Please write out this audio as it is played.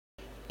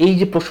এই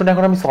যে প্রশ্নটা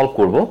এখন আমি সলভ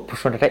করব,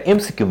 প্রশ্নটা একটা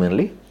এমসিকিউ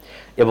মেনলি,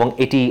 এবং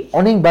এটি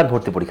অনেকবার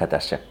ভর্তি পরীক্ষাতে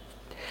আসছে।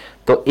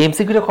 তো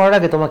এমসিকিউটা করার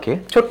আগে তোমাকে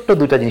ছোট্ট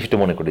দুইটা জিনিস একটু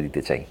মনে করে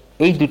দিতে চাই।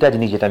 এই দুইটা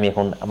জিনিস যেটা আমি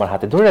এখন আমার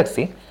হাতে ধরে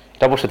রাখছি,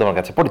 এটা অবশ্যই তোমার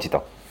কাছে পরিচিত।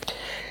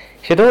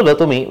 সেটা হলো,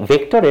 তুমি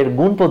ভেক্টরের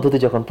গুণ পদ্ধতি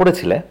যখন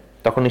পড়েছিলে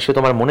তখন নিশ্চয়ই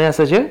তোমার মনে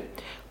আছে যে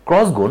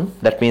ক্রস গুণ,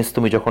 দ্যাট মিনস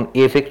তুমি যখন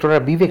এ ভেক্টর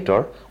আর বি ভেক্টর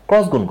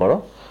ক্রস গুণ করো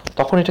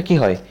তখন এটা কি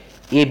হয়,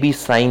 এ বি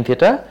সাইন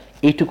থিটা,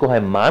 এইটুকু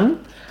হয় মান,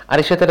 আর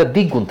এর সাথে একটা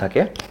দিক গুণ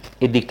থাকে,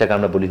 এই দিকটাকে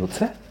আমরা বলি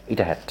হচ্ছে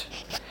এটা হ্যাট।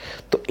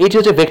 তো এটি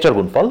হচ্ছে ভেক্টর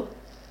গুণফল,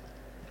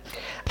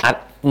 আর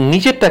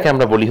নিচেরটাকে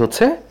আমরা বলি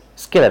হচ্ছে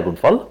স্কেলার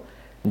গুণফল,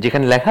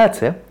 যেখানে লেখা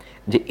আছে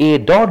যে A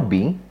dot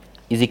B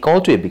is equal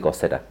to A B cos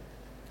theta.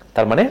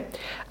 তার মানে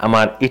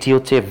আমার এটি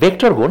হচ্ছে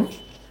ভেক্টর গুণ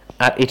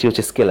আর এটি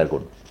হচ্ছে স্কেলার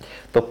গুণ।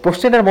 তো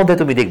প্রশ্নের মধ্যে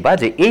তুমি দেখবা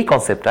যে এই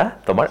কনসেপ্টটা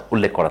তোমার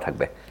উল্লেখ করা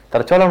থাকবে।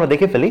 তাহলে চলো আমরা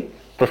দেখে ফেলি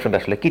প্রশ্নটা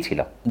আসলে কি ছিল।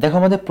 দেখো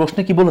আমাদের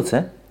প্রশ্নে কি বলেছে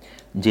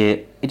যে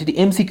এটি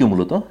এমসিকিউ,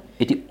 মূলত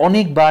এটি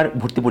অনেকবার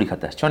ভর্তি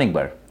পরীক্ষাতে আসছে,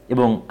 অনেকবার,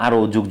 এবং আরও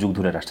যুগ যুগ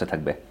ধরে আসতে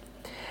থাকবে।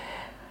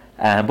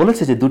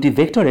 বলেছে যে দুটি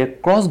ভেক্টরের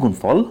ক্রস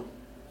গুণফল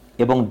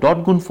এবং ডট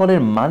গুণফলের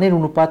মানের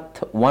অনুপাত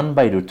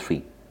 1/√3,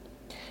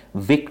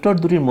 ভেক্টর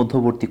দুটির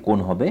মধ্যবর্তী কোণ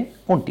হবে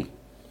কোনটি?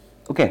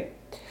 ওকে,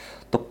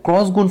 তো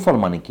ক্রস গুণফল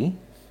মানে কি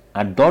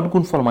আর ডট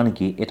গুণফল মানে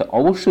কি এটা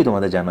অবশ্যই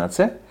তোমাদের জানা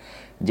আছে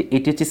যে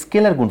এটি হচ্ছে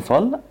স্কেলার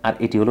গুণফল আর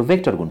এটি হলো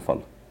ভেক্টর গুণফল,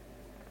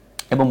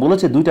 এবং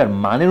বলেছে দুইটার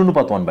মানের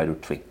অনুপাত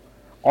 1/√3।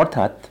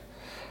 অর্থাৎ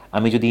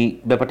আমি যদি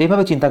ব্যাপারটা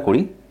এইভাবে চিন্তা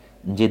করি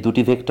যে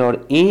দুটি ভেক্টর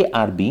এ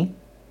আর বি,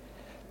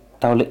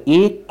 তাহলে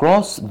এ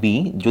ক্রস বি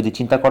যদি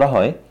চিন্তা করা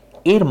হয়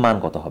এর মান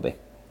কত হবে?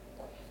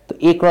 তো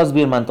এ ক্রস বি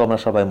এর মান তো আমরা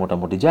সবাই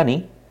মোটামুটি জানি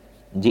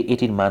যে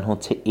এটির মান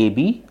হচ্ছে এ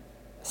বি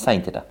সাইন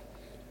থিটা।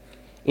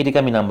 এটিকে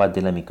আমি নাম্বার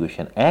দিলাম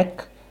ইকুয়েশন 1।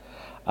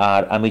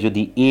 আর আমি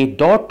যদি এ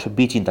ডট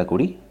বি চিন্তা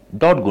করি,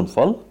 ডট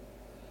গুণফল,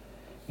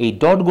 এই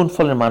ডট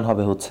গুণফলের মান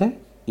হবে হচ্ছে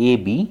এ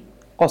বি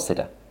কস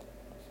থিটা।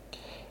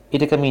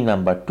 এটাকে আমি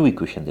নাম্বার 2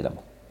 ইকুয়েশন দিলাম।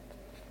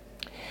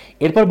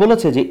 এরপর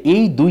বলেছে যে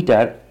এই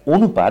দুইটার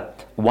অনুপাত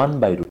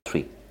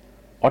 1/√3,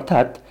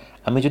 অর্থাৎ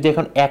আমি যদি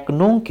এখন 1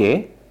 নংকে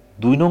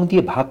 2 নং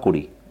দিয়ে ভাগ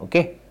করি,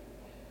 ওকে,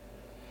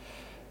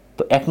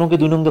 তো 1 নংকে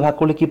 2 নং দিয়ে ভাগ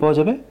করলে কি পাওয়া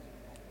যাবে?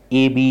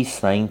 এ বি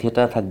সাইন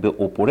থিটা থাকবে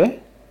ওপরে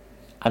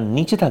আর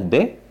নিচে থাকবে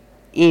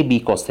এ বি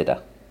কস থিটা,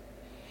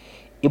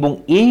 এবং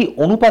এই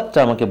অনুপাতটা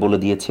আমাকে বলে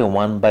দিয়েছে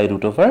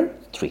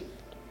 1/√3।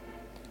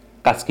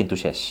 কাজ কিন্তু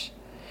শেষ,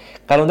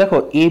 কারণ দেখো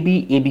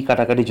এ বি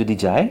কাটাকাটি যদি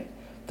যায়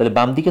তাহলে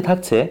বাম দিকে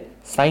থাকছে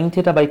sine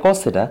theta by cos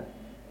theta,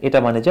 এটা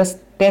মানে জাস্ট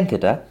ট্যান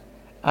থিটা,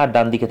 আর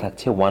ডান দিকে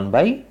থাকছে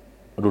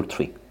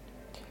 1/√3।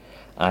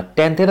 আর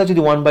ট্যান থিটা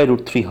যদি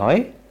 1/√3 হয়,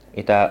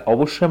 এটা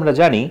অবশ্যই আমরা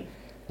জানি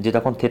যে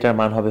তখন থিটার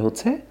মান হবে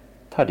হচ্ছে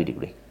 30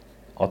 ডিগ্রি,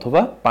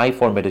 অথবা পাই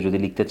ফরম্যাটে যদি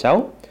লিখতে চাও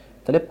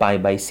তাহলে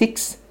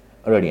π/6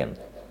 রেডিয়ান।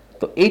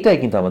 তো এইটাই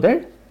কিন্তু আমাদের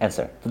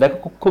অ্যান্সার। তো দেখো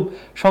খুব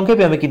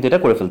সংক্ষেপে আমি কিন্তু এটা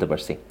করে ফেলতে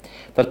পারছি।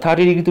 তাহলে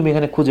 30 ডিগ্রি তুমি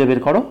এখানে খুঁজে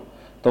বের করো,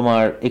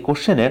 তোমার এই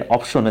কোশ্চেনের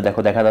অপশনে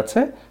দেখো দেখা যাচ্ছে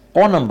ক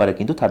নাম্বারে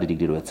কিন্তু 30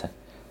 ডিগ্রি রয়েছে।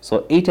 সো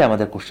এইটা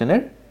আমাদের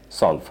কোশ্চেনের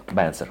সলভ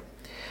বা অ্যান্সার।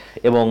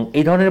 এবং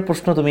এই ধরনের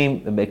প্রশ্ন তুমি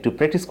একটু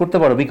প্র্যাকটিস করতে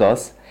পারো, বিকজ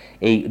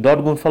এই ডট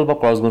গুণফল বা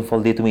ক্রস গুণফল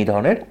দিয়ে তুমি এই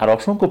ধরনের আর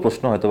অসংখ্য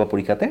প্রশ্ন হয়তো বা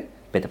পরীক্ষাতে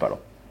পেতে পারো।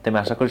 তো আমি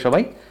আশা করি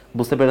সবাই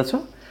বুঝতে পেরেছো,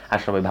 আর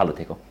সবাই ভালো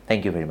থেকো।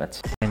 Thank you very much.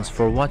 Thanks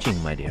for watching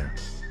my dear.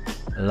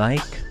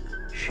 Like,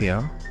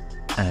 share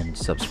and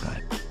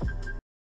subscribe.